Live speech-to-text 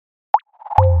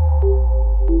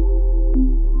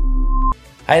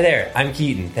Hi there, I'm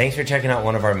Keaton. Thanks for checking out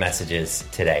one of our messages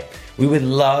today. We would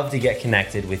love to get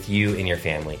connected with you and your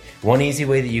family. One easy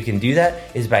way that you can do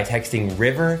that is by texting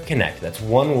River Connect. That's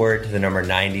one word to the number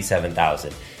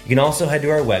 97,000. You can also head to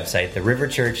our website,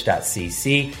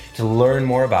 theriverchurch.cc, to learn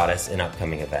more about us and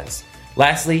upcoming events.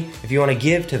 Lastly, if you want to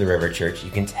give to the River Church,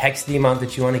 you can text the amount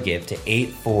that you want to give to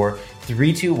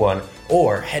 84321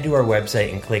 or head to our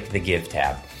website and click the Give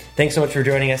tab. Thanks so much for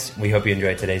joining us. We hope you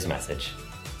enjoyed today's message.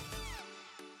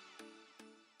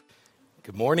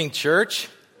 Good morning, church.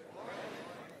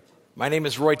 My name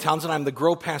is Roy Townsend. I'm the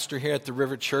Grow Pastor here at the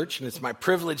River Church, and it's my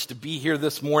privilege to be here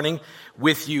this morning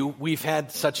with you. We've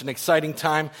had such an exciting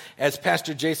time. As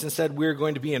Pastor Jason said, we're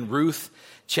going to be in Ruth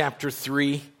chapter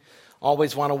 3.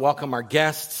 Always want to welcome our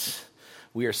guests.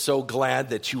 We are so glad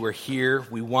that you are here.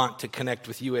 We want to connect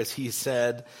with you, as he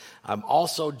said. I'm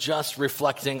also just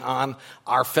reflecting on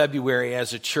our February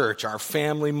as a church, our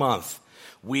family month.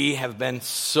 We have been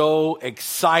so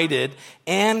excited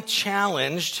and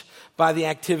challenged by the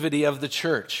activity of the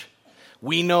church.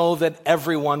 We know that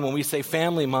everyone, when we say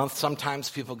family month,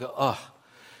 sometimes people go,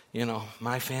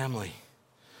 my family.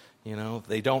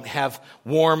 They don't have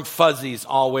warm fuzzies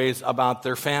always about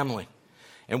their family.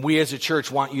 And we as a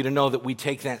church want you to know that we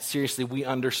take that seriously. We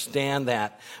understand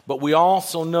that. But we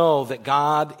also know that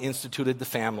God instituted the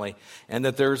family and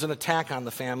that there's an attack on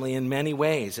the family in many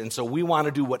ways. And so we want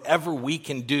to do whatever we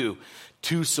can do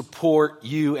to support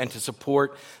you and to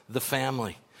support the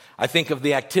family. I think of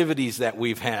the activities that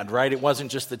we've had, right? It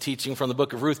wasn't just the teaching from the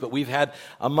book of Ruth, but we've had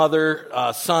a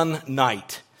mother-son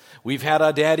night. We've had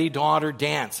a daddy-daughter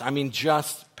dance.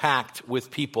 Just packed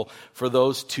with people for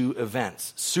those two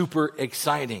events. Super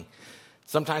exciting.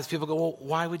 Sometimes people go, well,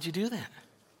 why would you do that?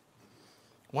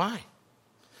 Why?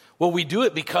 Well, we do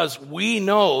it because we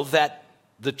know that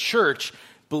the church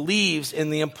believes in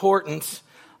the importance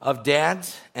of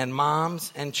dads and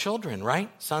moms and children, right?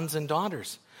 Sons and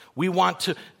daughters. We want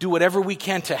to do whatever we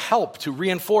can to help, to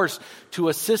reinforce, to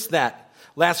assist that.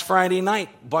 Last Friday night,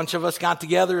 a bunch of us got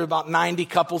together, about 90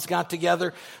 couples got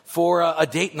together for a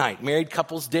date night, married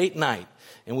couples date night.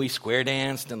 And we square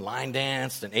danced and line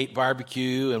danced and ate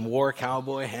barbecue and wore a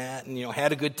cowboy hat and,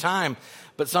 had a good time.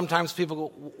 But sometimes people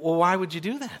go, well, why would you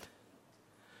do that?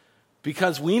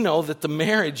 Because we know that the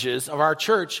marriages of our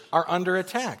church are under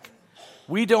attack.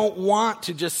 We don't want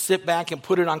to just sit back and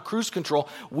put it on cruise control.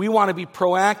 We want to be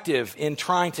proactive in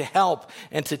trying to help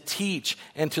and to teach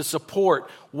and to support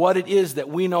what it is that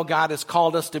we know God has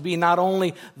called us to be. Not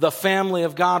only the family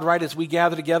of God, right, as we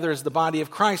gather together as the body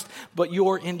of Christ, but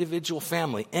your individual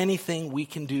family. Anything we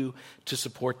can do to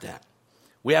support that.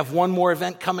 We have one more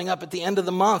event coming up at the end of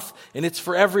the month, and it's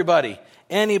for everybody.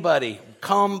 Anybody,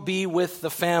 come be with the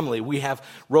family. We have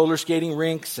roller skating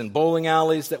rinks and bowling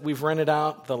alleys that we've rented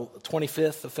out the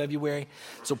 25th of February.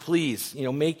 So please,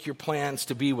 make your plans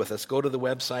to be with us. Go to the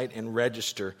website and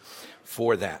register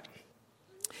for that.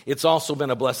 It's also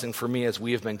been a blessing for me as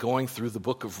we have been going through the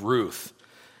book of Ruth.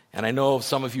 And I know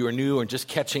some of you are new and just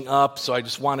catching up, so I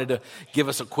just wanted to give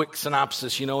us a quick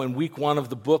synopsis. In week 1 of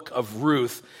the book of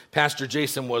Ruth, Pastor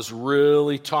Jason was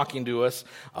really talking to us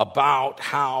about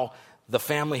how the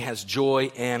family has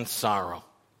joy and sorrow.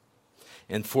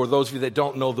 And for those of you that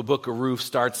don't know, the book of Ruth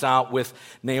starts out with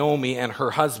Naomi and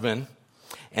her husband,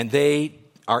 and they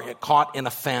are caught in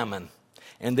a famine.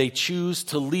 And they choose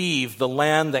to leave the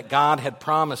land that God had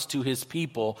promised to his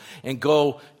people and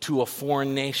go to a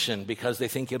foreign nation because they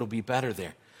think it'll be better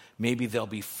there. Maybe there'll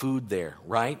be food there,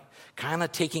 right? Kind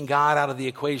of taking God out of the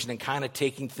equation and kind of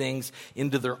taking things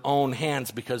into their own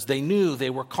hands because they knew they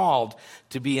were called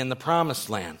to be in the promised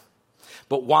land.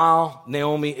 But while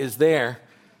Naomi is there,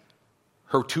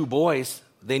 her 2 boys,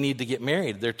 they need to get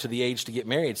married. They're to the age to get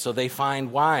married. So they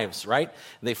find wives, right?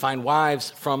 They find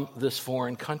wives from this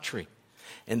foreign country.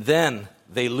 And then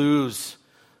they lose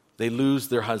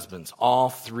their husbands. All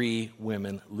 3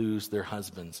 women lose their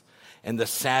husbands. And the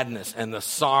sadness and the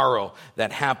sorrow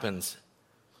that happens.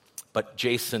 But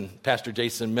Pastor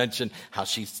Jason mentioned how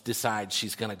she decides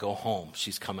she's going to go home.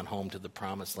 She's coming home to the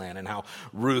promised land, and how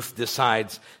Ruth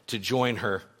decides to join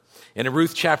her. And in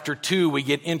Ruth chapter 2, we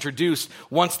get introduced.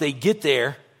 Once they get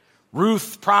there,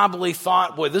 Ruth probably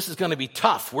thought, boy, this is going to be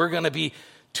tough. We're going to be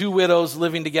 2 widows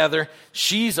living together.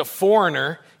 She's a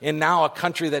foreigner in now a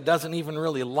country that doesn't even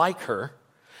really like her.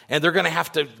 And they're going to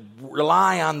have to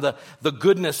rely on the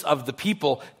goodness of the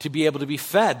people to be able to be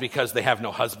fed because they have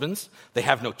no husbands, they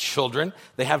have no children,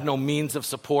 they have no means of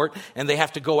support, and they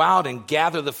have to go out and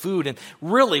gather the food. And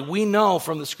really, we know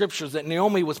from the scriptures that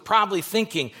Naomi was probably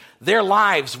thinking their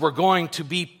lives were going to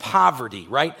be poverty,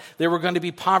 right? They were going to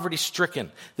be poverty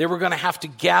stricken. They were going to have to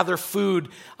gather food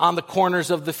on the corners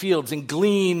of the fields and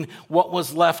glean what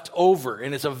was left over.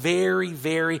 And it's a very,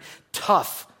 very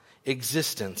tough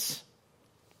existence.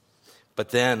 But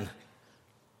then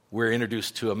we're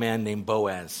introduced to a man named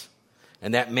Boaz.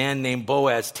 And that man named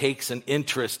Boaz takes an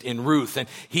interest in Ruth, and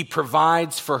he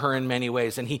provides for her in many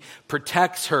ways, and he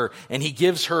protects her, and he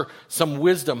gives her some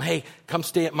wisdom. Hey, come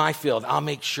stay at my field. I'll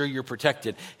make sure you're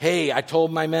protected. Hey, I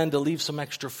told my men to leave some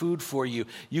extra food for you.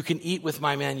 You can eat with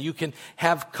my men. You can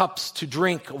have cups to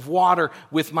drink of water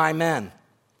with my men.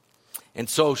 And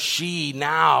so she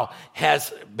now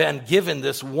has been given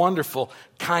this wonderful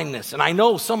kindness. And I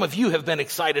know some of you have been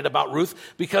excited about Ruth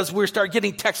because we start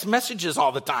getting text messages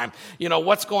all the time. You know,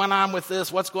 what's going on with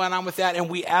this? What's going on with that? And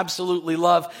we absolutely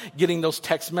love getting those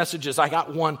text messages. I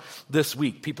got one this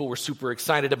week. People were super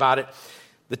excited about it.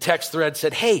 The text thread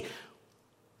said, hey,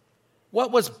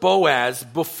 what was Boaz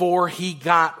before he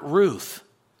got Ruth?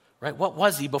 Right? What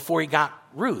was he before he got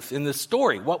Ruth in this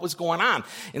story? What was going on?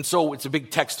 And so it's a big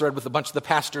text thread with a bunch of the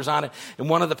pastors on it. And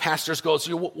one of the pastors goes,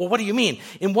 well, what do you mean?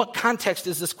 In what context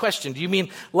is this question? Do you mean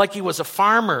like he was a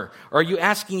farmer? Or are you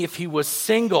asking if he was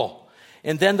single?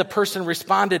 And then the person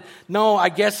responded, no, I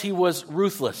guess he was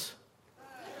ruthless.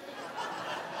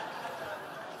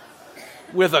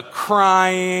 With a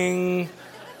crying,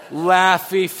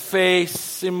 laughy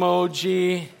face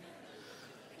emoji.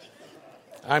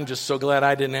 I'm just so glad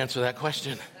I didn't answer that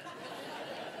question.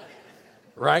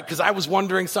 Right? Because I was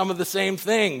wondering some of the same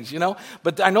things, you know.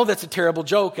 But I know that's a terrible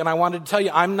joke, and I wanted to tell you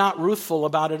I'm not ruthful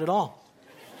about it at all.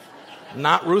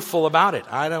 Not ruthful about it.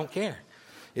 I don't care.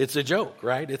 It's a joke,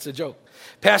 right? It's a joke.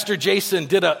 Pastor Jason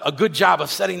did a good job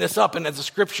of setting this up, and as the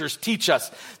scriptures teach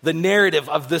us the narrative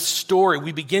of this story,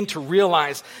 we begin to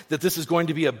realize that this is going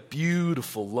to be a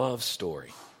beautiful love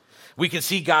story. We can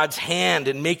see God's hand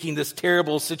in making this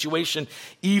terrible situation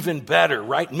even better,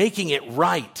 right? Making it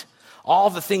right.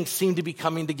 All the things seem to be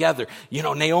coming together. You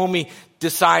know, Naomi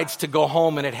decides to go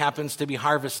home and it happens to be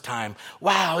harvest time.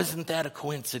 Wow, isn't that a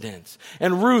coincidence?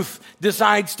 And Ruth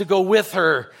decides to go with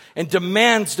her and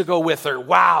demands to go with her.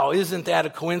 Wow, isn't that a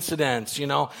coincidence, you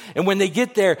know? And when they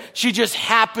get there, she just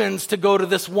happens to go to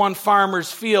this one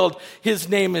farmer's field. His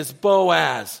name is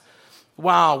Boaz.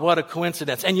 Wow, what a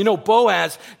coincidence. And you know,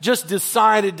 Boaz just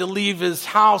decided to leave his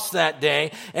house that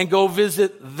day and go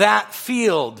visit that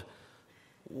field.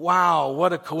 Wow,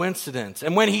 what a coincidence.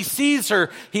 And when he sees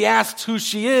her, he asks who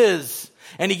she is.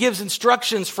 And he gives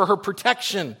instructions for her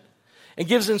protection. And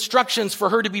gives instructions for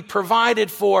her to be provided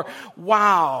for.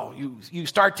 Wow, you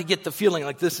start to get the feeling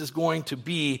like this is going to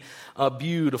be a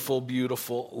beautiful,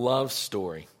 beautiful love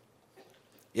story.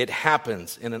 It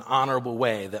happens in an honorable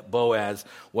way that Boaz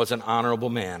was an honorable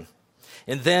man.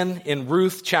 And then in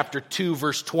Ruth chapter 2,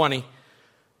 verse 20,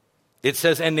 it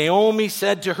says, and Naomi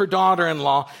said to her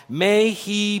daughter-in-law, may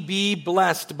he be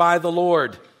blessed by the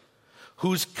Lord,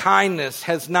 whose kindness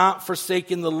has not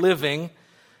forsaken the living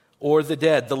or the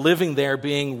dead. The living there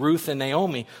being Ruth and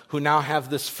Naomi, who now have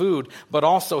this food, but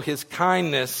also his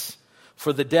kindness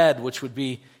for the dead, which would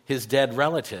be his dead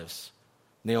relatives,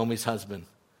 Naomi's husband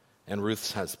and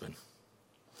Ruth's husband.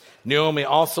 Naomi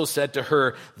also said to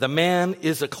her, the man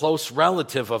is a close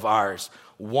relative of ours,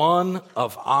 one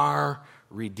of our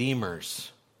redeemers.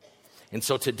 And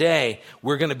so today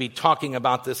we're going to be talking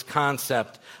about this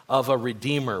concept of a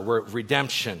redeemer,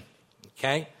 redemption.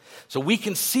 Okay? So we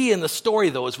can see in the story,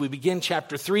 though, as we begin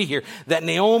chapter 3 here, that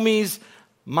Naomi's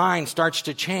mind starts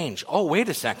to change. Oh, wait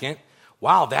a second.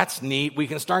 Wow, that's neat. We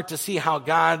can start to see how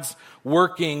God's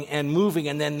working and moving.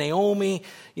 And then Naomi,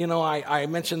 you know, I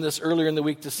mentioned this earlier in the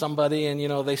week to somebody, and, you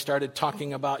know, they started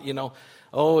talking about, you know,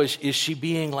 oh, is she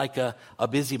being like a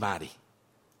busybody?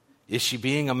 Is she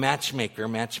being a matchmaker?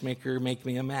 Matchmaker, make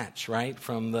me a match, right?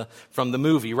 From the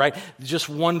movie, right? Just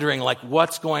wondering, like,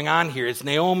 what's going on here? Is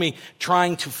Naomi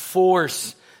trying to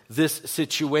force this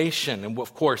situation? And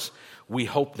of course, we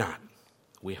hope not.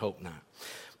 We hope not.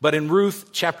 But in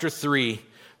Ruth chapter 3,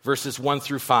 verses 1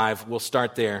 through 5, we'll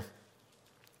start there.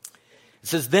 It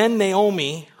says, then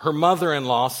Naomi, her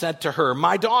mother-in-law, said to her,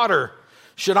 my daughter,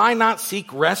 should I not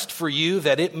seek rest for you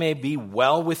that it may be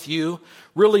well with you?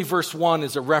 Really, verse 1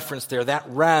 is a reference there. That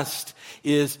rest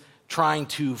is trying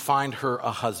to find her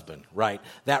a husband, right?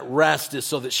 That rest is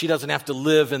so that she doesn't have to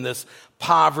live in this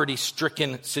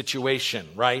poverty-stricken situation,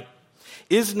 right?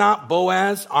 Is not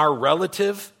Boaz our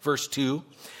relative? Verse 2.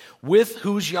 with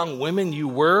whose young women you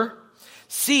were?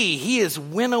 See, he is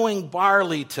winnowing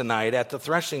barley tonight at the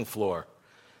threshing floor.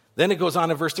 Then it goes on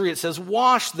in verse 3. It says,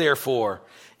 wash therefore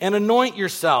and anoint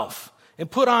yourself and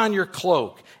put on your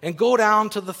cloak and go down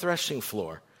to the threshing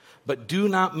floor. But do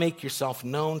not make yourself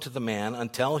known to the man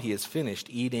until he has finished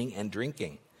eating and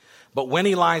drinking. But when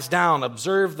he lies down,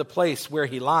 observe the place where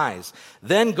he lies.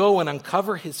 Then go and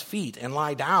uncover his feet and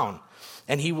lie down,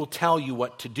 and he will tell you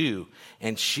what to do.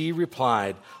 And she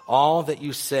replied, all that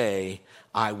you say,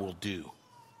 I will do.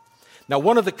 Now,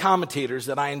 one of the commentators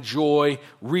that I enjoy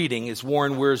reading is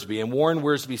Warren Wiersbe. And Warren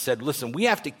Wiersbe said, listen, we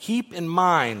have to keep in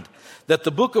mind that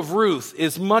the book of Ruth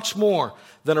is much more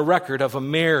than a record of a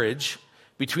marriage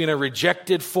between a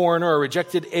rejected foreigner, a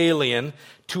rejected alien,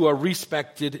 to a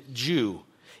respected Jew.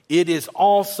 It is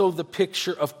also the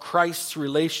picture of Christ's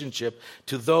relationship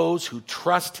to those who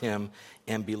trust him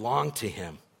and belong to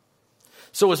him.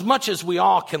 So as much as we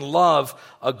all can love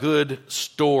a good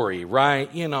story,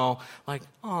 right? You know, like,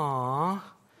 aw,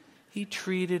 he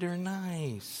treated her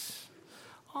nice.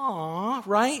 Aw,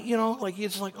 right? You know, like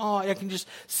it's like, oh, I can just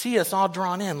see us all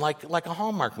drawn in like a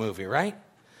Hallmark movie, right?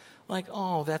 Like,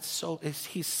 oh,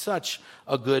 he's such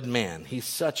a good man. He's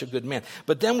such a good man.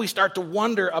 But then we start to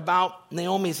wonder about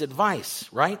Naomi's advice,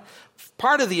 right?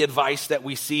 Part of the advice that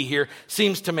we see here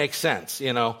seems to make sense,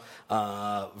 you know.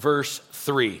 Verse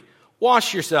 3,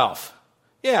 wash yourself.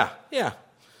 Yeah.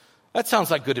 That sounds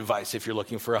like good advice if you're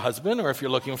looking for a husband or if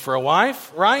you're looking for a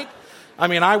wife, right? I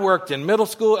mean, I worked in middle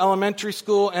school, elementary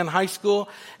school, and high school,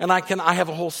 and I have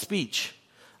a whole speech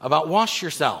about wash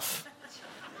yourself.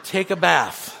 Take a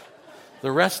bath.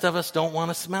 The rest of us don't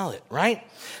want to smell it, right?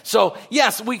 So,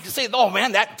 yes, we say, oh,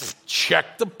 man, that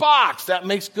check the box. That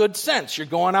makes good sense. You're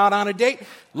going out on a date,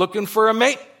 looking for a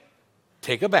mate,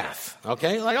 take a bath,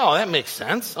 okay? Like, oh, that makes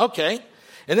sense, okay.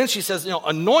 And then she says,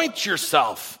 anoint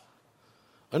yourself.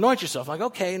 Anoint yourself. Like,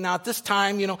 okay, now at this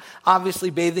time,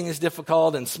 obviously bathing is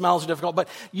difficult and smells are difficult, but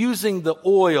using the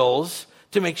oils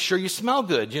to make sure you smell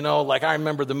good. Like I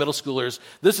remember the middle schoolers,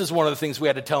 this is one of the things we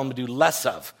had to tell them to do less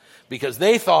of because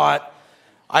they thought,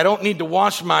 I don't need to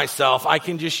wash myself. I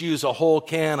can just use a whole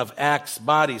can of Axe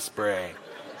body spray.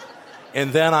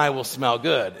 And then I will smell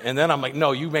good. And then I'm like,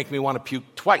 no, you make me want to puke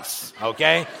twice,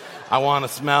 okay? I want to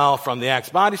smell from the Axe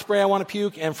body spray, I want to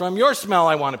puke, and from your smell,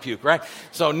 I want to puke, right?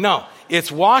 So no,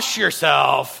 it's wash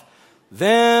yourself,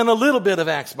 then a little bit of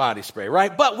Axe body spray,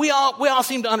 right? But we all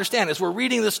seem to understand as we're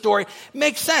reading this story, it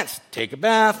makes sense. Take a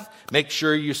bath, make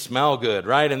sure you smell good,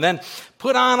 right? And then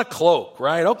put on a cloak,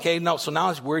 right? Okay, no, so now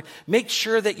it's worried. Make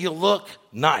sure that you look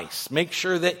nice. Make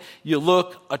sure that you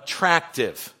look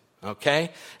attractive,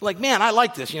 okay? Like, man, I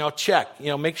like this, check.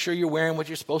 Make sure you're wearing what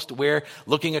you're supposed to wear,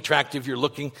 looking attractive. You're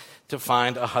looking to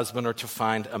find a husband or to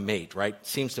find a mate, right?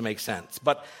 Seems to make sense.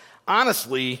 But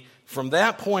honestly, from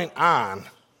that point on,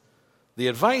 the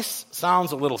advice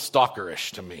sounds a little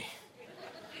stalkerish to me.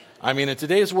 I mean, in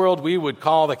today's world, we would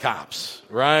call the cops,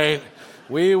 right?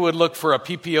 We would look for a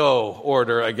PPO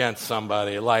order against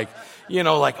somebody.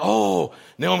 Oh,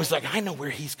 Naomi's like, I know where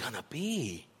he's going to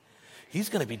be. He's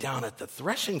going to be down at the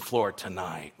threshing floor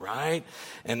tonight, right?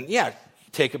 And yeah,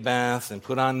 take a bath and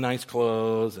put on nice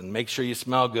clothes and make sure you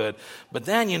smell good. But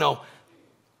then,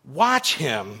 watch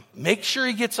him. Make sure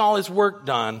he gets all his work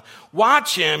done.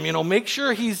 Watch him, make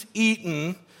sure he's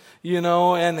eaten,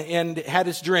 and had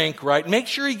his drink, right? Make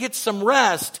sure he gets some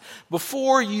rest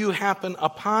before you happen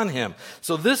upon him.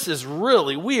 So this is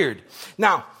really weird.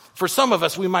 Now, for some of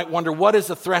us, we might wonder, what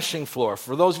is a threshing floor?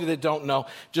 For those of you that don't know,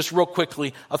 just real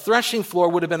quickly, a threshing floor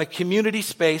would have been a community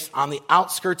space on the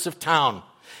outskirts of town. It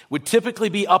would typically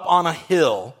be up on a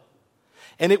hill,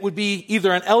 and it would be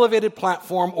either an elevated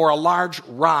platform or a large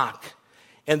rock.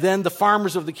 And then the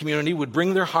farmers of the community would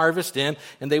bring their harvest in,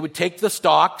 and they would take the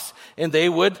stalks, and they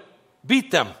would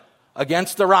beat them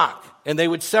against the rock. And they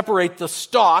would separate the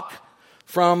stalk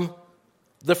from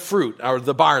the fruit, or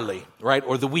the barley, right,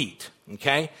 or the wheat,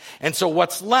 okay? And so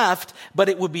what's left, but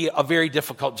it would be a very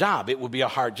difficult job. It would be a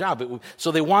hard job.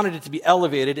 So they wanted it to be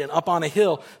elevated and up on a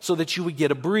hill so that you would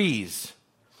get a breeze,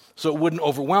 so it wouldn't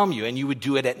overwhelm you. And you would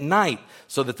do it at night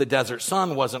so that the desert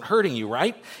sun wasn't hurting you,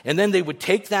 right? And then they would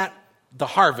take the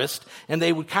harvest, and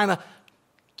they would kind of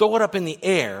throw it up in the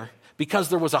air because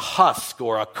there was a husk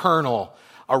or a kernel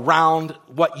around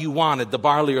what you wanted, the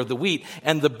barley or the wheat.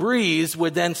 And the breeze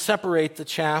would then separate the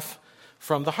chaff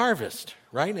from the harvest,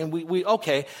 right? And we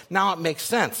okay, now it makes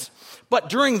sense. But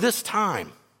during this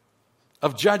time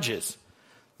of Judges,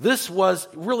 this was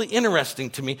really interesting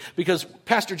to me because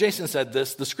Pastor Jason said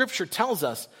this, the scripture tells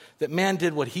us that man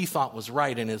did what he thought was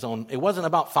right in his own. It wasn't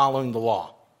about following the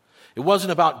law. It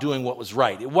wasn't about doing what was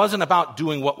right. It wasn't about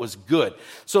doing what was good.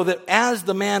 So that as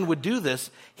the man would do this,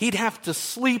 he'd have to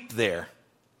sleep there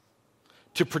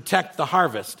to protect the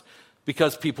harvest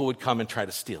because people would come and try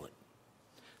to steal it.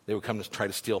 They would come to try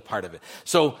to steal part of it.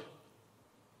 So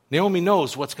Naomi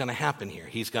knows what's going to happen here.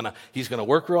 He's going to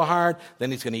work real hard,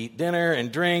 then he's going to eat dinner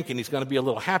and drink, and he's going to be a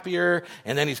little happier,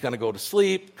 and then he's going to go to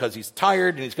sleep because he's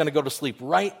tired, and he's going to go to sleep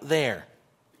right there.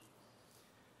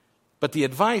 But the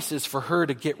advice is for her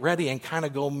to get ready and kind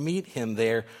of go meet him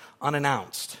there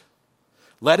unannounced.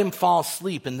 Let him fall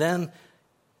asleep and then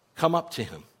come up to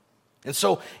him. And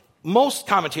so most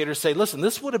commentators say, listen,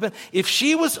 this would have been, if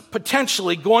she was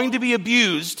potentially going to be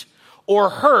abused or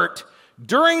hurt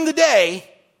during the day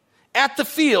at the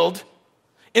field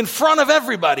in front of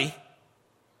everybody,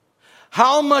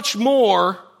 how much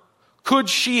more could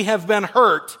she have been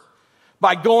hurt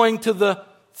by going to the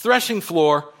threshing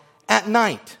floor at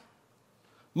night?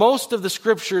 Most of the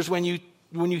scriptures, when you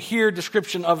hear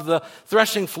description of the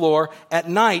threshing floor at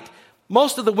night,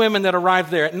 most of the women that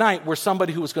arrived there at night were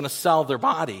somebody who was going to sell their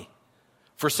body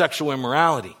for sexual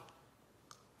immorality.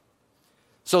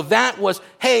 So that was,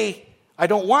 hey, I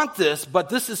don't want this, but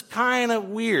this is kind of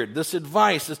weird. This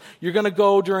advice is, you're going to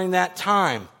go during that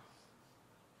time,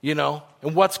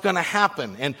 and what's going to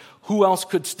happen, and who else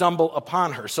could stumble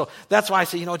upon her. So that's why I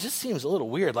say, it just seems a little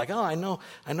weird. Like, I know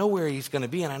where he's going to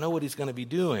be, and I know what he's going to be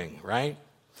doing, right?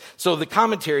 So the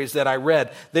commentaries that I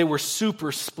read, they were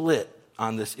super split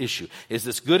on this issue. Is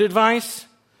this good advice?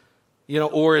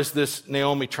 Or is this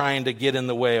Naomi trying to get in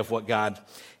the way of what God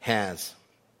has?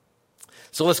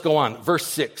 So let's go on. Verse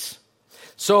 6.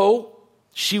 So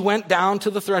she went down to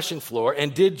the threshing floor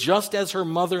and did just as her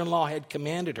mother-in-law had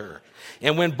commanded her.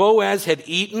 And when Boaz had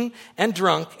eaten and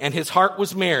drunk and his heart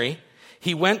was merry,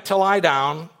 he went to lie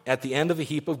down at the end of a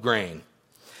heap of grain.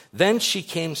 Then she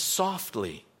came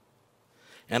softly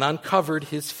and uncovered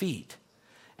his feet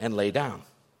and lay down.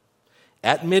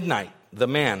 At midnight, the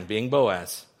man, being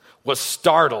Boaz, was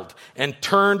startled and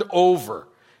turned over.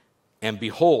 And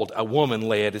behold, a woman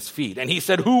lay at his feet. And he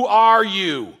said, "Who are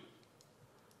you?"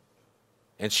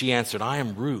 And she answered, "I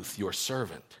am Ruth, your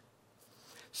servant.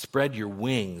 Spread your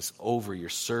wings over your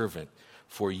servant,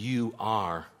 for you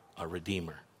are a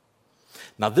redeemer."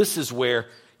 Now this is where,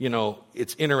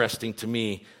 it's interesting to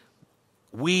me.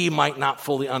 We might not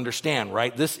fully understand,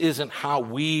 right? This isn't how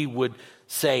we would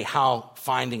say how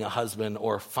finding a husband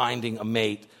or finding a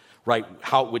mate, right,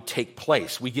 how it would take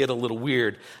place. We get a little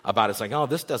weird about it. It's like,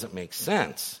 this doesn't make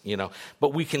sense,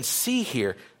 But we can see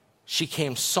here, she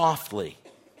came softly,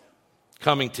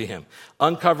 coming to him,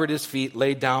 uncovered his feet,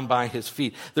 laid down by his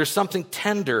feet. There's something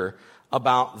tender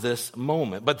about this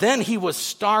moment. But then he was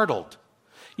startled.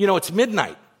 It's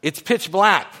midnight. It's pitch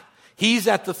black. He's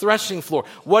at the threshing floor.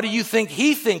 What do you think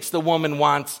he thinks the woman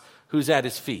wants who's at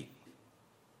his feet?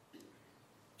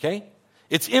 Okay?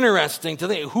 It's interesting to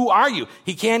think, who are you?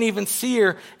 He can't even see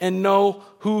her and know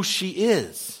who she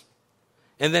is.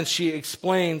 And then she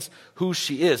explains who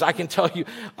she is. I can tell you,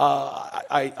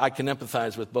 I can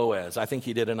empathize with Boaz. I think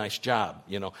he did a nice job.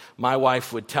 My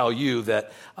wife would tell you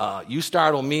that you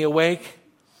startle me awake,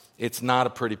 it's not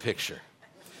a pretty picture.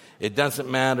 It doesn't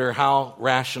matter how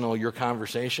rational your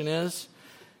conversation is,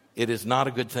 it is not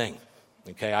a good thing.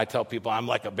 Okay, I tell people I'm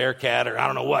like a bear cat or I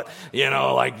don't know what,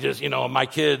 my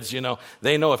kids,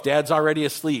 they know if dad's already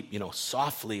asleep,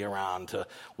 softly around to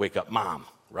wake up mom,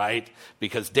 right?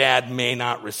 Because dad may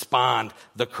not respond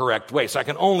the correct way. So I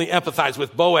can only empathize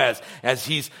with Boaz as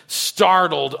he's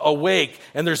startled awake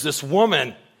and there's this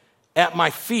woman at my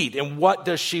feet. And what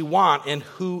does she want and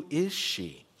who is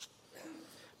she?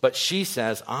 But she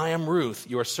says, "I am Ruth,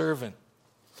 your servant."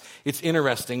 It's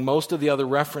interesting. Most of the other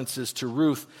references to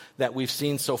Ruth that we've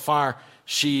seen so far,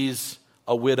 she's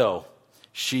a widow.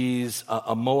 She's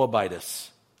a Moabitess.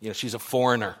 She's a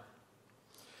foreigner.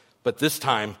 But this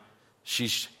time,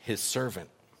 she's his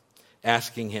servant,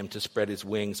 asking him to spread his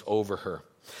wings over her.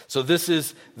 So this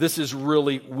is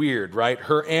really weird, right?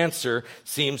 Her answer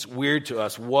seems weird to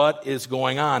us. What is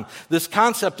going on? This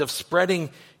concept of spreading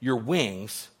your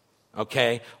wings,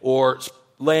 okay, or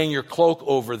laying your cloak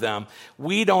over them,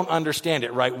 we don't understand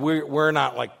it, right? We're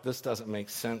not like, this doesn't make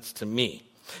sense to me.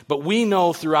 But we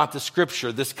know throughout the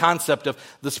scripture, this concept of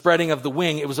the spreading of the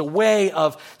wing, it was a way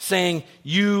of saying,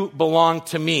 you belong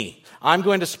to me. I'm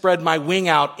going to spread my wing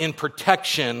out in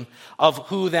protection of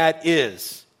who that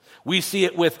is. We see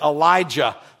it with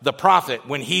Elijah, the prophet,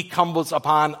 when he comes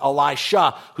upon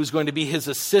Elisha, who's going to be his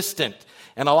assistant.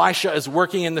 And Elisha is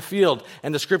working in the field,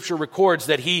 and the scripture records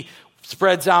that he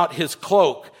spreads out his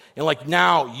cloak. And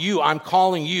now I'm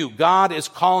calling you. God is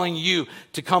calling you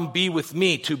to come be with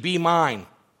me, to be mine.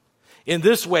 In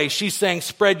this way, she's saying,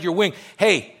 spread your wing.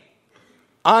 Hey,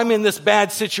 I'm in this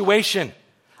bad situation.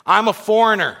 I'm a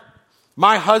foreigner.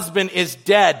 My husband is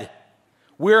dead.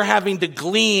 We're having to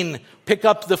glean, pick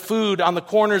up the food on the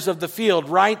corners of the field,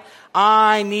 right?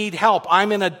 I need help.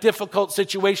 I'm in a difficult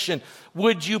situation.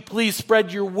 Would you please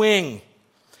spread your wing?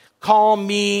 Call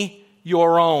me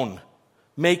your own.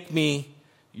 Make me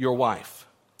your wife.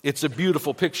 It's a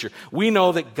beautiful picture. We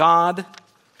know that God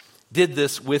did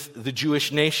this with the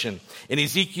Jewish nation. In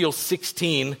Ezekiel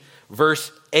 16,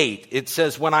 verse 8, it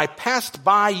says, when I passed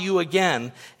by you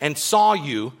again and saw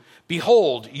you,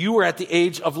 behold, you were at the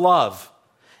age of love.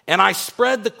 And I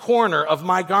spread the corner of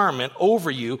my garment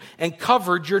over you and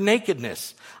covered your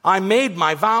nakedness. I made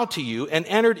my vow to you and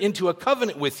entered into a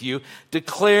covenant with you,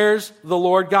 declares the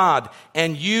Lord God,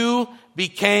 and you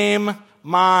became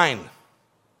mine.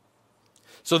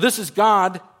 So this is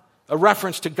God, a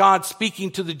reference to God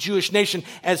speaking to the Jewish nation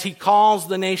as he calls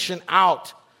the nation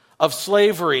out of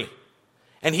slavery.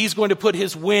 And he's going to put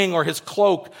his wing or his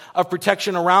cloak of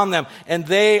protection around them. And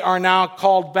they are now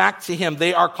called back to him.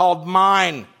 They are called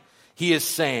mine, he is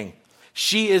saying.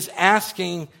 She is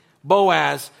asking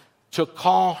Boaz to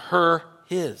call her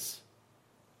his,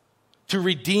 to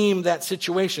redeem that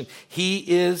situation. He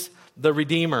is the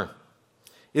Redeemer.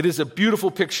 It is a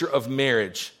beautiful picture of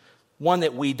marriage, one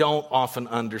that we don't often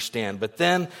understand. But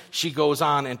then she goes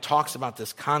on and talks about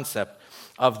this concept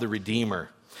of the Redeemer.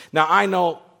 Now, I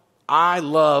know I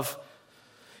love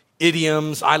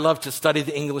idioms. I love to study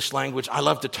the English language. I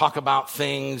love to talk about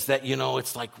things that,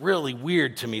 it's like really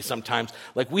weird to me sometimes.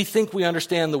 Like we think we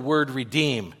understand the word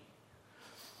redeem.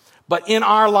 But in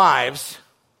our lives,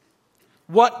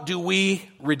 what do we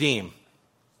redeem?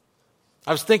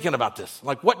 I was thinking about this.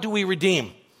 Like, what do we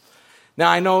redeem? Now,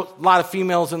 I know a lot of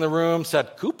females in the room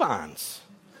said, coupons.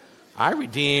 I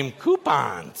redeem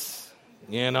coupons.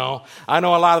 I know a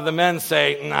lot of the men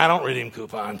say, I don't redeem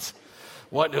coupons.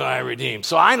 What do I redeem?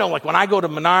 So I know, like, when I go to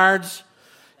Menards,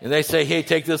 and they say, hey,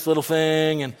 take this little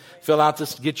thing and fill out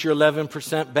this, get your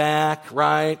 11% back,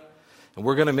 right? And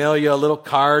we're going to mail you a little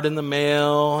card in the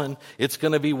mail, and it's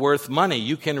going to be worth money.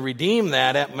 You can redeem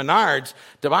that at Menards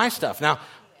to buy stuff. Now,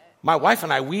 my wife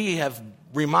and I, we have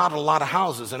remodeled a lot of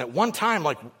houses, and at one time,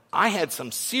 like, I had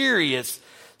some serious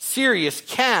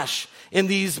cash in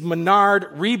these Menard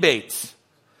rebates.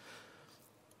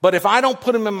 But if I don't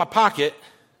put them in my pocket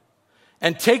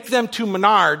and take them to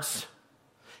Menards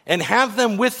and have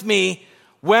them with me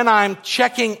when I'm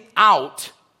checking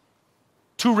out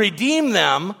to redeem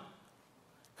them,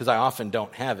 because I often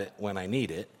don't have it when I need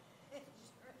it,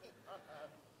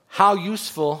 how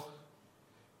useful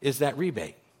is that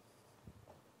rebate?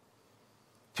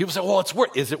 People say, well, it's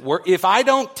worth. Is it worth? If I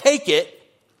don't take it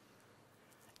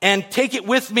and take it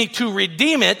with me to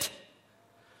redeem it,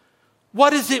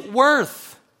 what is it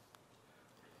worth?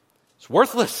 It's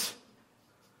worthless.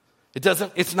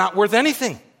 It's not worth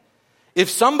anything. If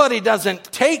somebody doesn't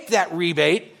take that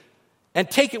rebate and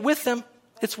take it with them,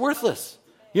 it's worthless.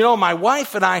 My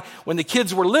wife and I, when the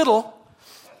kids were little,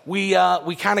 we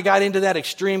kind of got into that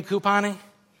extreme couponing.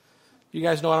 You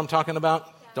guys know what I'm talking about?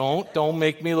 Don't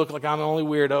make me look like I'm the only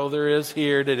weirdo there is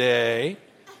here today.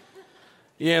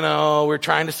 We're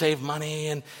trying to save money,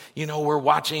 and we're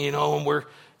watching, and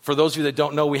for those of you that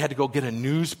don't know, we had to go get a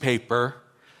newspaper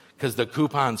because the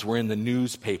coupons were in the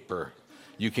newspaper.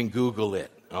 You can Google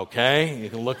it, okay? You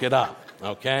can look it up,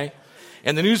 okay?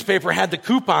 And the newspaper had the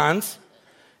coupons,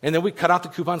 and then we cut out the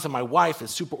coupons, and my wife is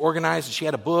super organized, and she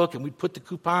had a book, and we'd put the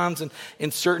coupons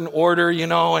in certain order,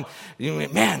 and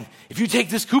man, if you take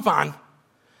this coupon,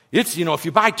 it's, if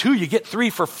you buy 2, you get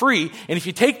 3 for free, and if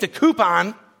you take the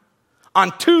coupon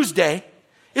on Tuesday,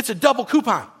 it's a double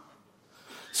coupon.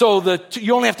 So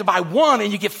you only have to buy 1,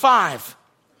 and you get 5,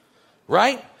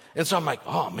 right? And so I'm like,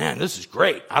 oh man, this is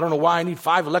great. I don't know why I need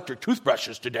 5 electric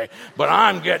toothbrushes today, but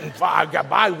I'm getting 5.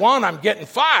 Buy 1, I'm getting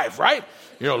 5, right?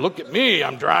 Look at me,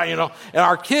 I'm dry, And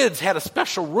our kids had a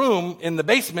special room in the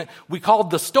basement we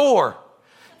called the store,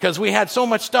 because we had so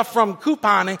much stuff from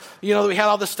couponing, we had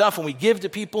all this stuff, and we give to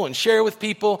people and share with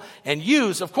people and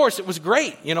use. Of course, it was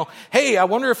great. Hey, I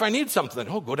wonder if I need something.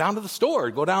 Oh, go down to the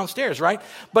store, go downstairs, right?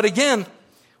 But again,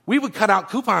 we would cut out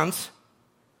coupons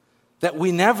that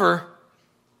we never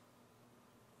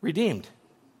redeemed.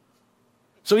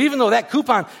 So even though that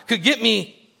coupon could get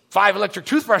me 5 electric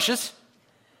toothbrushes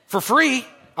for free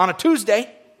on a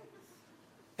Tuesday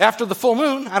after the full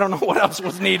moon, I don't know what else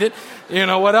was needed,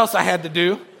 what else I had to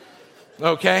do,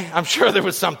 okay? I'm sure there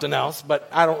was something else, but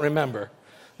I don't remember,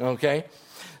 okay?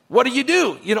 What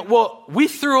do? We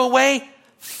threw away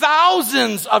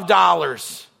thousands of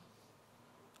dollars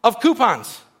of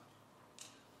coupons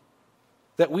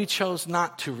that we chose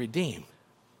not to redeem.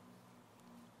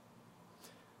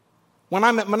 When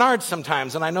I'm at Menards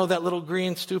sometimes and I know that little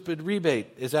green stupid rebate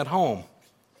is at home,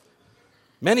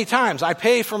 many times I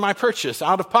pay for my purchase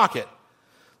out of pocket.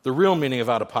 The real meaning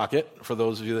of out of pocket, for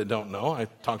those of you that don't know, I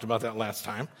talked about that last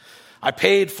time. I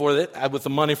paid for it with the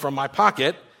money from my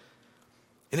pocket,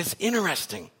 and it's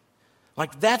interesting.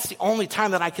 Like, that's the only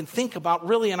time that I can think about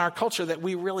really in our culture that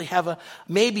we really have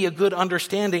maybe a good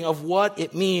understanding of what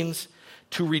it means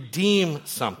to redeem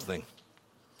something.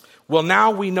 Well,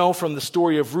 now we know from the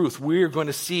story of Ruth, we're going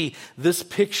to see this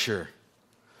picture.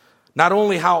 Not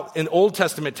only how in Old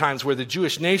Testament times where the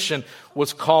Jewish nation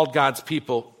was called God's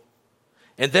people,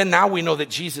 and then now we know that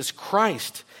Jesus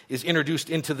Christ is introduced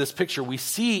into this picture. We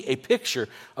see a picture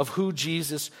of who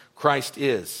Jesus Christ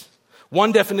is.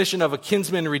 One definition of a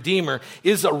kinsman redeemer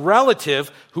is a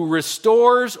relative who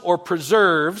restores or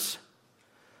preserves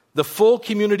the full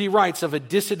community rights of a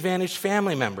disadvantaged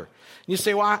family member. You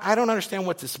say, well, I don't understand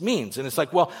what this means. And it's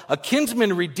like, well, a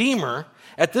kinsman redeemer,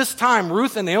 at this time,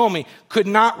 Ruth and Naomi could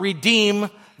not redeem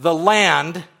the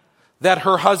land that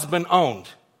her husband owned.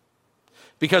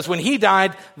 Because when he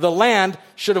died, the land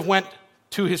should have went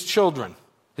to his children,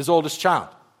 his oldest child.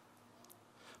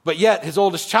 But yet, his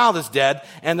oldest child is dead,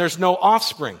 and there's no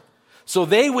offspring. So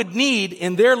they would need,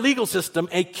 in their legal system,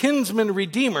 a kinsman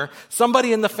redeemer,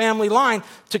 somebody in the family line,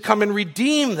 to come and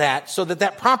redeem that so that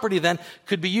that property then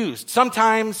could be used.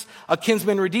 Sometimes a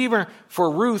kinsman redeemer,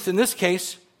 for Ruth in this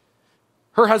case,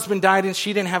 her husband died and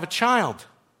she didn't have a child.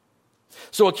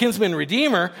 So a kinsman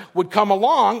redeemer would come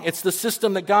along, it's the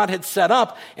system that God had set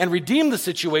up, and redeem the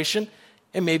situation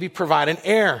and maybe provide an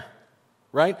heir,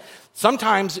 right?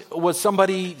 Sometimes it was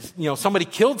somebody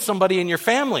killed somebody in your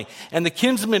family, and the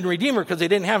kinsman redeemer, because they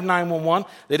didn't have 911,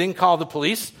 they didn't call the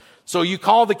police, so you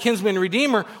call the kinsman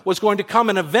redeemer, was going to come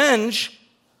and avenge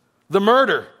the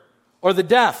murder or the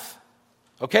death.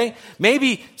 Okay?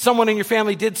 Maybe someone in your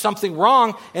family did something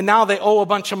wrong, and now they owe a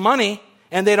bunch of money,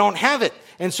 and they don't have it.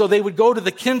 And so they would go to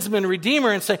the kinsman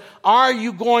redeemer and say, are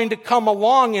you going to come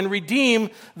along and redeem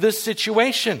this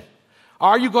situation?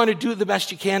 Are you going to do the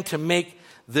best you can to make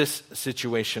this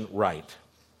situation right?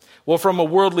 Well, from a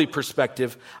worldly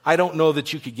perspective, I don't know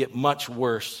that you could get much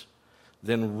worse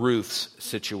than Ruth's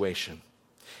situation.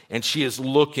 And she is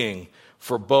looking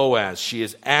for Boaz. She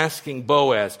is asking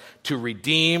Boaz to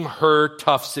redeem her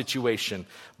tough situation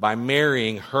by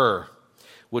marrying her,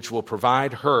 which will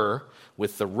provide her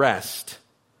with the rest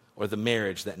or the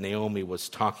marriage that Naomi was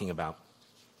talking about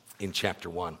in chapter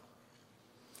 1.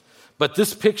 But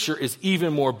this picture is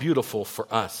even more beautiful for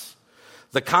us.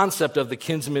 The concept of the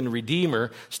kinsman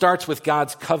redeemer starts with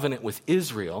God's covenant with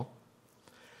Israel.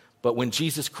 But when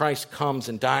Jesus Christ comes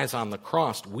and dies on the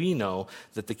cross, we know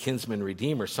that the kinsman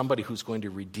redeemer, somebody who's going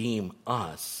to redeem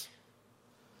us,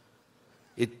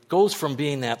 it goes from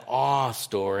being that awe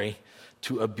story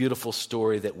to a beautiful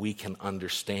story that we can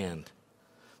understand.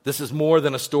 This is more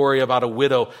than a story about a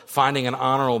widow finding an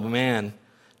honorable man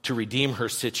to redeem her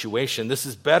situation. This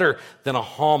is better than a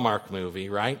Hallmark movie,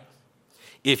 right?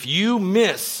 If you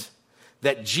miss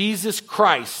that Jesus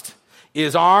Christ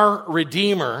is our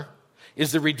Redeemer,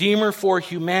 is the Redeemer for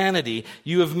humanity,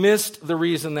 you have missed the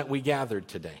reason that we gathered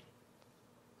today.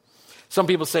 Some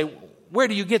people say, where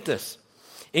do you get this?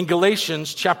 In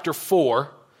Galatians chapter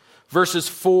 4, verses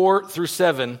 4 through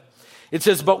 7, it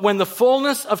says, but when the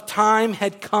fullness of time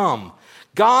had come,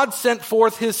 God sent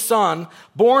forth his Son,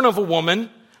 born of a woman,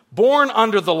 born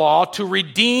under the law, to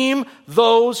redeem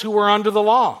those who were under the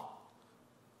law,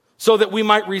 so that we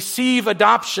might receive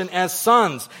adoption as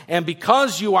sons. And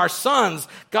because you are sons,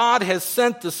 God has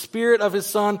sent the Spirit of his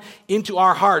Son into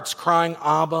our hearts, crying,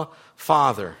 Abba,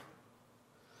 Father.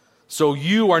 So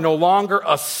you are no longer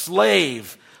a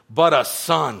slave, but a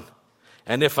son.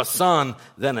 And if a son,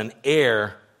 then an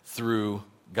heir through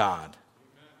God.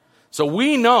 So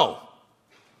we know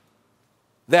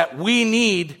that we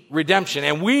need redemption.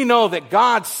 And we know that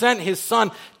God sent his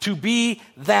Son to be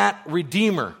that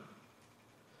Redeemer.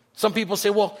 Some people say,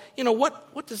 well,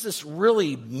 what does this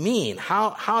really mean?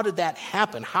 How did that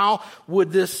happen? How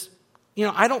would this,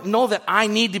 I don't know that I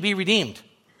need to be redeemed.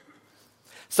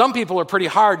 Some people are pretty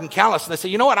hard and callous, and they say,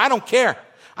 you know what, I don't care.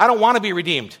 I don't want to be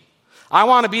redeemed. I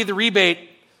want to be the rebate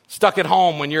stuck at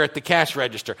home when you're at the cash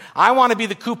register. I want to be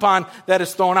the coupon that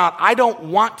is thrown out. I don't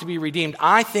want to be redeemed.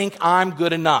 I think I'm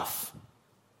good enough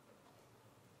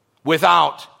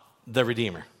without the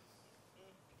Redeemer.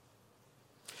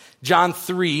 John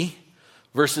 3,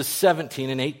 verses 17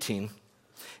 and 18,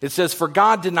 it says, for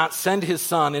God did not send his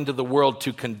Son into the world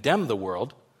to condemn the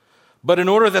world, but in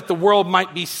order that the world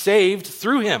might be saved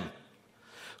through him.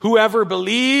 Whoever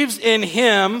believes in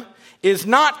him is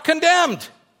not condemned.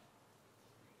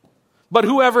 But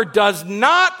whoever does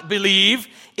not believe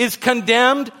is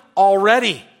condemned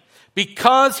already,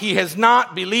 because he has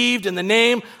not believed in the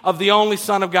name of the only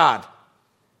Son of God.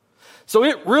 So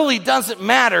it really doesn't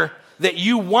matter that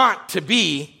you want to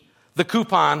be the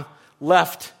coupon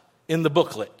left in the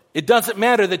booklet. It doesn't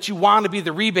matter that you want to be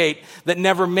the rebate that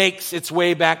never makes its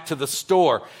way back to the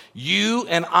store. You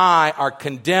and I are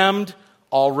condemned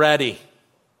already.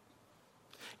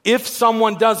 If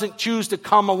someone doesn't choose to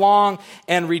come along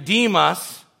and redeem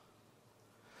us,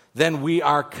 then we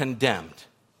are condemned.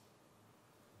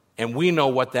 And we know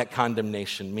what that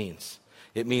condemnation means.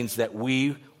 It means that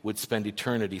we would spend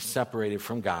eternity separated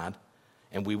from God,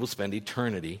 and we will spend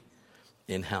eternity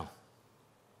in hell.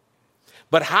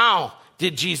 But how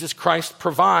did Jesus Christ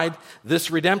provide this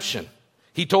redemption?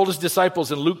 He told his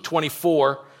disciples in Luke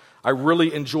 24, I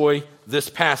really enjoy this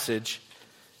passage.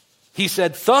 He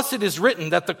said, "Thus it is written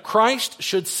that the Christ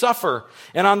should suffer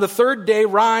and on the third day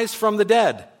rise from the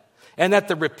dead, and that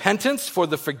the repentance for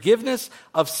the forgiveness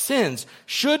of sins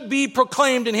should be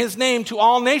proclaimed in his name to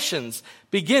all nations,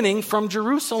 beginning from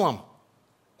Jerusalem."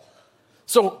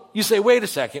 So you say, wait a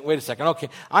second. Okay,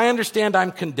 I understand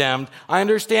I'm condemned. I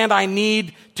understand I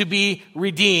need to be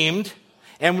redeemed.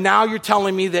 And now you're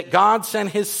telling me that God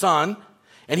sent his Son,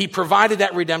 and he provided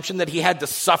that redemption, that he had to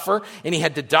suffer, and he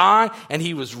had to die, and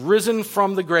he was risen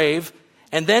from the grave.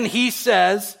 And then he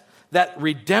says that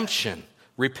repentance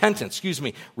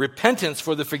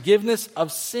for the forgiveness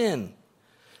of sin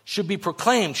should be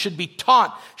proclaimed, should be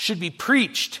taught, should be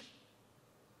preached.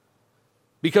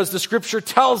 Because the scripture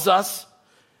tells us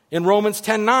in Romans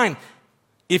 10:9,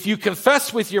 if you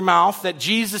confess with your mouth that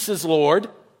Jesus is Lord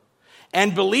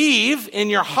and believe in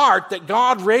your heart that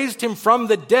God raised him from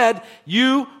the dead,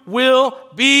 you will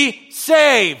be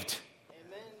saved.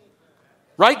 Amen.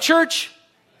 Right, church?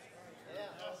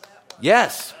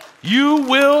 Yes, you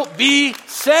will be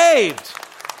saved.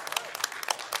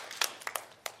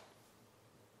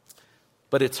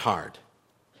 But it's hard.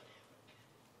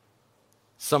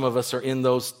 Some of us are in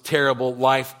those terrible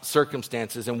life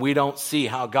circumstances, and we don't see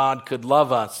how God could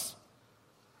love us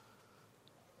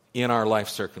in our life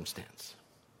circumstance.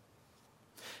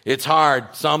 It's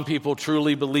hard. Some people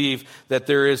truly believe that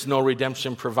there is no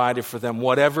redemption provided for them.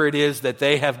 Whatever it is that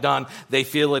they have done, they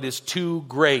feel it is too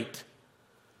great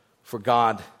for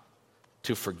God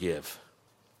to forgive.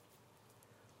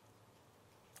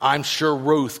 I'm sure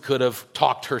Ruth could have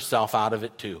talked herself out of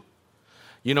it too.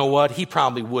 You know what? He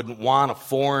probably wouldn't want a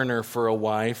foreigner for a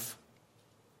wife.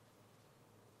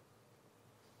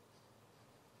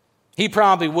 He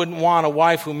probably wouldn't want a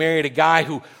wife who married a guy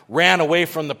who ran away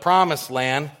from the promised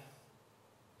land.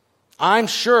 I'm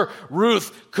sure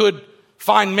Ruth could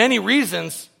find many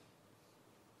reasons,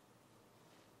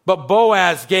 but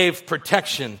Boaz gave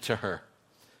protection to her.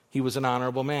 He was an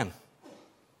honorable man.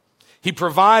 He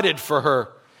provided for her.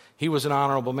 He was an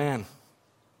honorable man.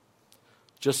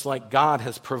 Just like God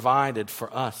has provided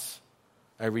for us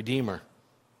a Redeemer.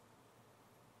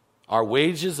 Our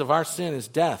wages of our sin is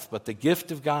death, but the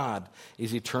gift of God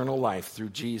is eternal life through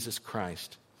Jesus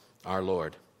Christ, our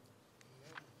Lord.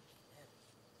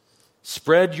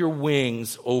 Spread your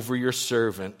wings over your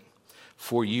servant,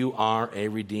 for you are a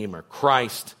Redeemer.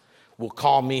 Christ will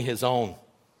call me his own.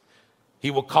 He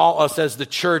will call us as the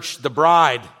church, the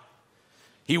bride.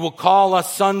 He will call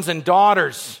us sons and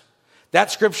daughters. That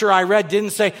scripture I read didn't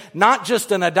say not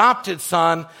just an adopted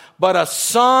son, but a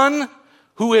son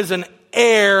who is an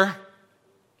heir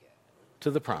to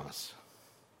the promise.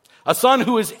 A son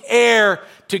who is heir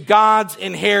to God's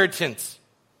inheritance.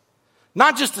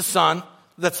 Not just a son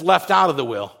that's left out of the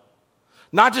will.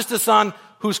 Not just a son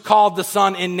who's called the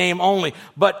son in name only,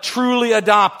 but truly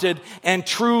adopted and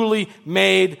truly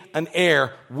made an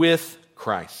heir with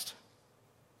Christ.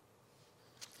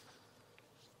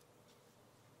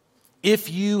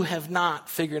 If you have not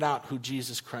figured out who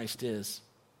Jesus Christ is,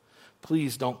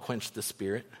 please don't quench the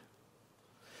Spirit.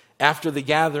 After the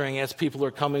gathering, as people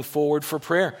are coming forward for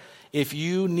prayer, if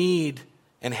you need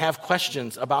and have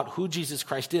questions about who Jesus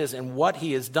Christ is and what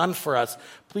he has done for us,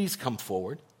 please come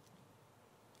forward.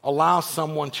 Allow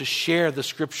someone to share the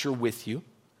scripture with you,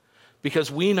 because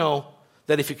we know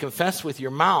that if you confess with your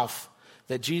mouth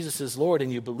that Jesus is Lord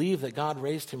and you believe that God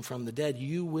raised him from the dead,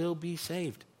 you will be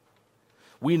saved.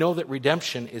 We know that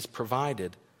redemption is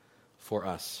provided for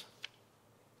us.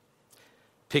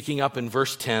 Picking up in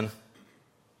verse 10.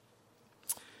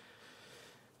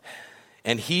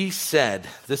 And he said,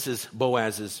 this is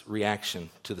Boaz's reaction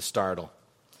to the startle.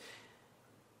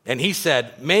 And he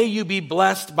said, "May you be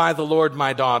blessed by the Lord,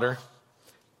 my daughter.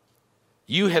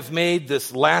 You have made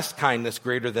this last kindness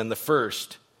greater than the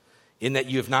first, in that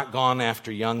you have not gone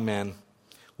after young men,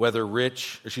 whether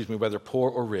poor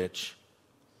or rich.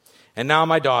 And now,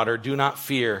 my daughter, do not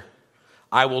fear.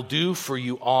 I will do for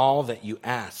you all that you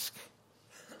ask.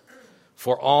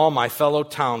 For all my fellow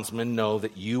townsmen know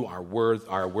that you are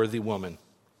a worthy woman.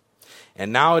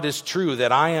 And now it is true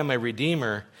that I am a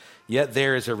redeemer, yet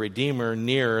there is a redeemer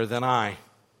nearer than I.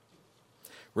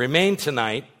 Remain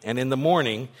tonight, and in the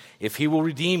morning, if he will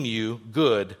redeem you,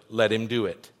 good, let him do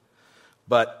it.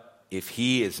 But if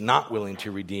he is not willing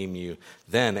to redeem you,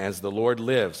 then as the Lord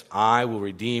lives, I will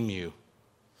redeem you.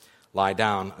 Lie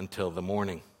down until the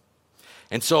morning.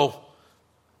 And so,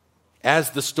 as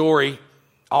the story,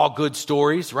 all good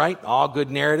stories, right? All good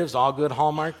narratives, all good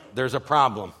Hallmark, there's a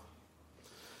problem.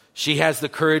 She has the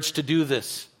courage to do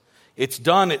this. It's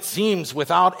done, it seems,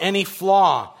 without any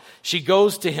flaw. She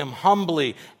goes to him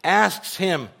humbly, asks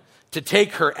him to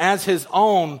take her as his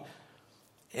own,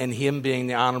 and him being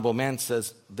the honorable man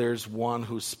says, there's one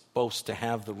who's supposed to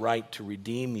have the right to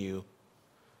redeem you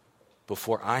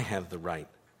before I have the right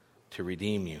to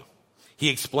redeem you. He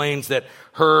explains that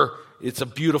it's a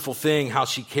beautiful thing how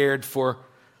she cared for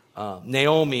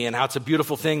Naomi, and how it's a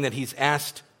beautiful thing that he's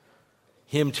asked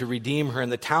him to redeem her.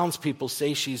 And the townspeople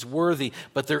say she's worthy,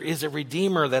 but there is a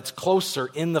redeemer that's closer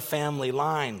in the family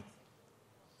line.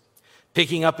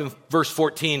 Picking up in verse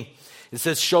 14, it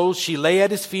says, "So she lay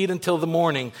at his feet until the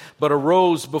morning, but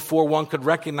arose before one could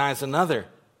recognize another.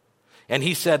 And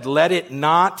he said, let it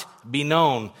not be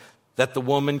known that the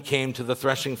woman came to the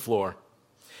threshing floor.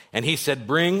 And he said,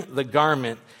 bring the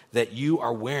garment that you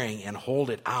are wearing and hold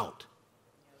it out.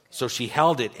 So she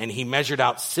held it, and he measured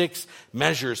out 6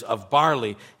 measures of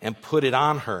barley and put it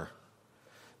on her.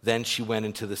 Then she went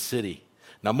into the city."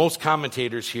 Now, most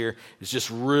commentators here is just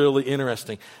really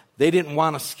interesting. They didn't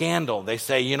want a scandal. They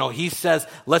say, he says,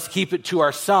 let's keep it to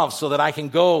ourselves so that I can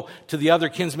go to the other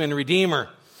kinsman redeemer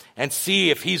and see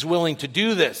if he's willing to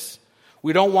do this.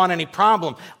 We don't want any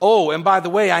problem. Oh, and by the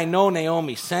way, I know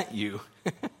Naomi sent you.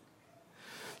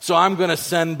 So I'm going to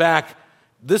send back,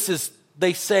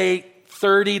 they say,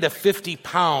 30 to 50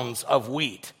 pounds of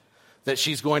wheat that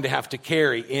she's going to have to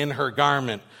carry in her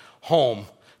garment home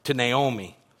to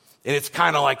Naomi. And it's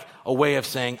kind of like a way of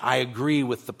saying, I agree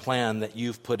with the plan that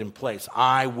you've put in place.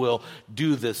 I will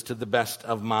do this to the best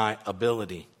of my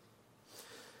ability.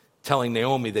 Telling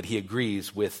Naomi that he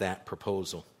agrees with that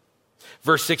proposal.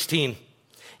 Verse 16,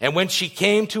 "And when she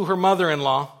came to her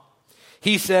mother-in-law,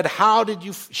 she said, how did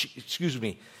you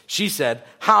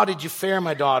fare,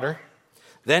 my daughter?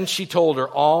 Then she told her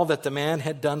all that the man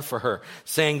had done for her,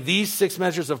 saying, these 6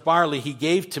 measures of barley he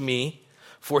gave to me,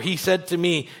 for he said to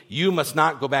me, you must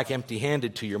not go back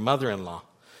empty-handed to your mother-in-law.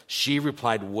 She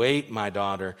replied, wait, my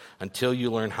daughter, until you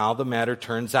learn how the matter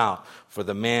turns out, for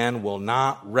the man will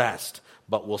not rest,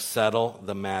 but will settle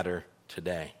the matter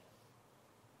today."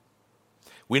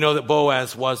 We know that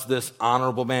Boaz was this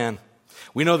honorable man.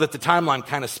 We know that the timeline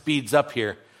kind of speeds up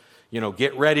here.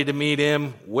 Get ready to meet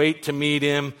him, wait to meet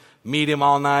him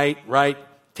all night, right?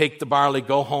 Take the barley,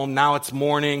 go home. Now it's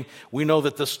morning. We know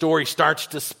that the story starts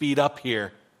to speed up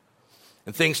here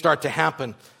and things start to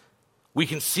happen. We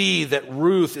can see that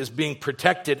Ruth is being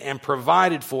protected and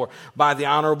provided for by the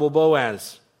honorable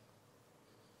Boaz.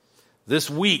 This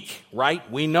week, right,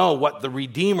 we know what the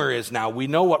Redeemer is now. We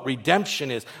know what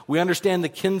redemption is. We understand the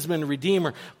kinsman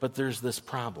Redeemer, but there's this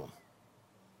problem.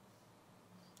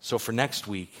 So for next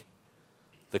week,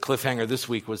 the cliffhanger this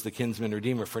week was the kinsman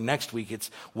Redeemer. For next week,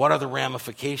 it's what are the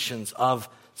ramifications of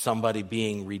somebody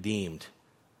being redeemed,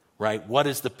 right? What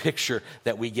is the picture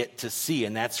that we get to see?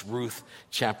 And that's Ruth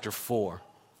chapter 4.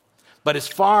 But as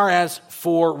far as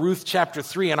for Ruth chapter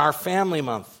 3 and our family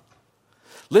month,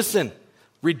 listen,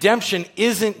 redemption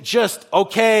isn't just,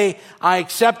 okay, I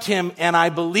accept him and I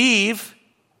believe.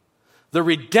 The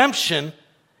redemption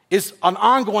is an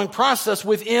ongoing process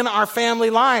within our family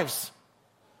lives.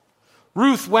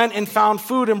 Ruth went and found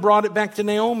food and brought it back to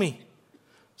Naomi.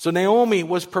 So Naomi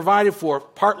was provided for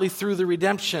partly through the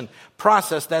redemption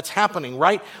process that's happening,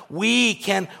 right? We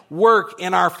can work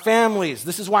in our families.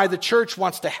 This is why the church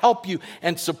wants to help you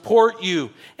and support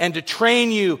you and to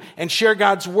train you and share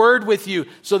God's word with you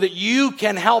so that you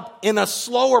can help in a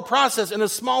slower process, in a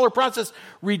smaller process,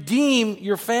 redeem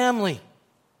your family.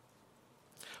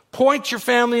 Point your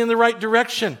family in the right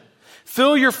direction.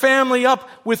 Fill your family up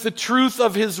with the truth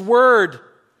of his word.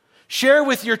 Share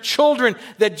with your children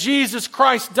that Jesus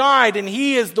Christ died and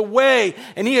he is the way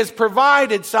and he has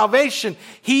provided salvation.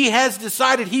 He has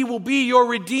decided he will be your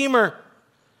Redeemer.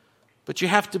 But you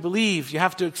have to believe, you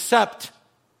have to accept,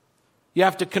 you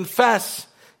have to confess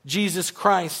Jesus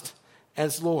Christ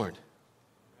as Lord.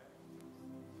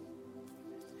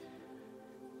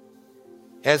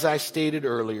 as I stated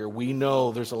earlier, we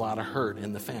know there's a lot of hurt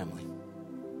in the family.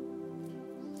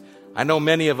 I know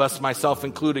many of us, myself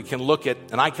included, can look at,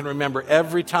 and I can remember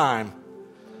every time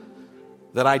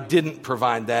that I didn't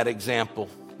provide that example.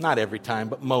 Not every time,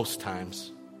 but most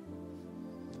times.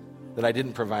 That I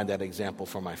didn't provide that example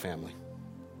for my family.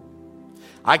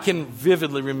 I can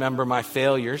vividly remember my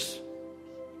failures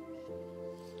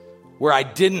where I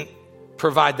didn't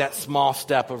provide that small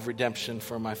step of redemption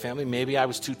for my family. Maybe I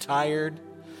was too tired.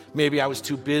 Maybe I was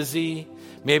too busy.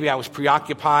 Maybe I was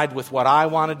preoccupied with what I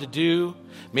wanted to do.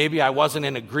 Maybe I wasn't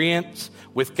in agreement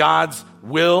with God's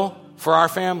will for our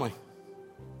family.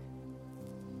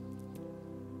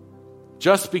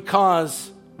 Just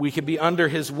because we can be under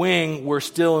his wing, we're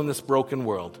still in this broken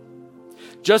world.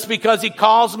 Just because he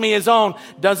calls me his own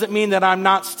doesn't mean that I'm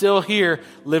not still here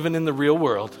living in the real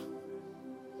world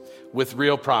with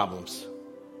real problems.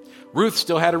 Ruth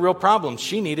still had a real problem.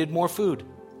 She needed more food.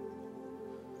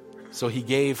 So he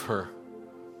gave her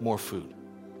more food.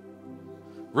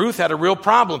 Ruth had a real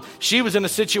problem. She was in a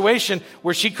situation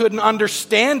where she couldn't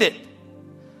understand it.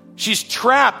 She's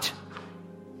trapped.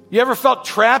 You ever felt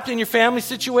trapped in your family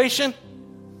situation?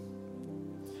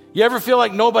 You ever feel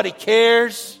like nobody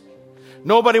cares?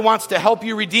 Nobody wants to help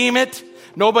you redeem it?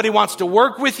 Nobody wants to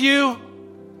work with you?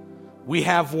 We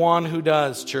have one who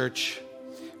does, church.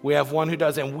 We have one who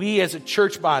does. And we as a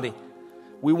church body,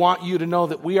 we want you to know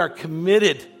that we are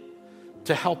committed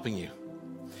to helping you.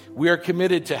 We are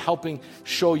committed to helping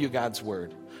show you God's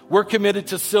word. We're committed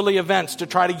to silly events to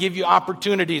try to give you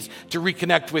opportunities to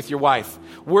reconnect with your wife.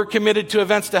 We're committed to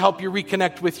events to help you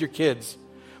reconnect with your kids.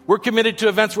 We're committed to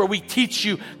events where we teach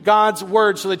you God's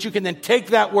word so that you can then take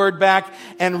that word back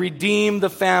and redeem the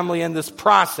family in this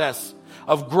process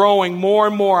of growing more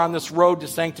and more on this road to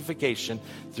sanctification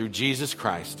through Jesus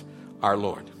Christ, our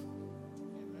Lord.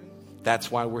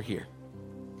 That's why we're here.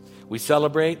 We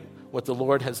celebrate what the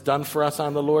Lord has done for us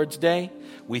on the Lord's Day.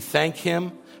 We thank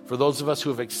him for those of us who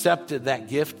have accepted that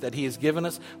gift that he has given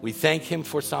us. We thank him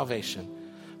for salvation.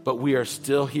 But we are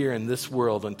still here in this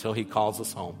world until he calls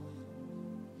us home.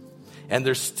 And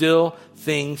there's still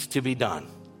things to be done.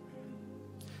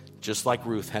 Just like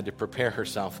Ruth had to prepare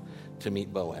herself to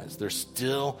meet Boaz. There's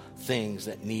still things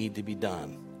that need to be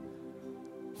done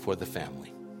for the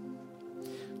family.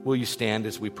 Will you stand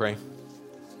as we pray?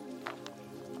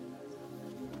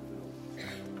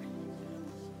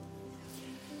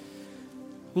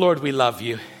 Lord, we love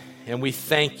you, and we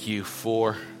thank you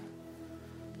for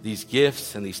these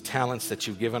gifts and these talents that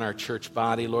you've given our church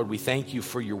body. Lord, we thank you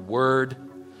for your word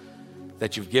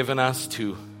that you've given us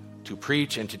to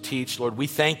preach and to teach. Lord, we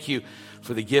thank you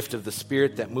for the gift of the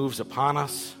Spirit that moves upon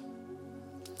us.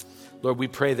 Lord, we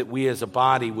pray that we as a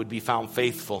body would be found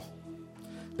faithful,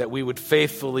 that we would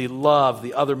faithfully love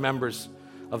the other members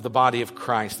of the body of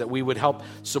Christ, that we would help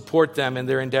support them in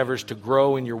their endeavors to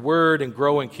grow in your word and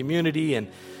grow in community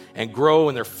and grow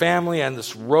in their family and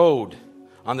this road,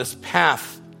 on this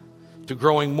path to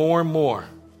growing more and more.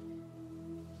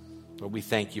 Lord, we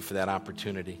thank you for that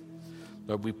opportunity.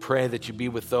 Lord, we pray that you be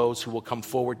with those who will come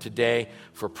forward today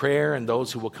for prayer and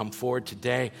those who will come forward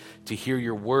today to hear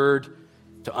your word,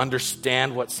 to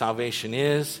understand what salvation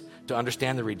is, to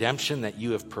understand the redemption that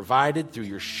you have provided through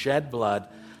your shed blood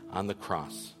on the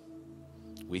cross.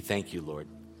 We thank you, Lord.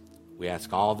 We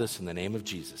ask all this in the name of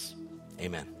Jesus.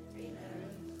 Amen.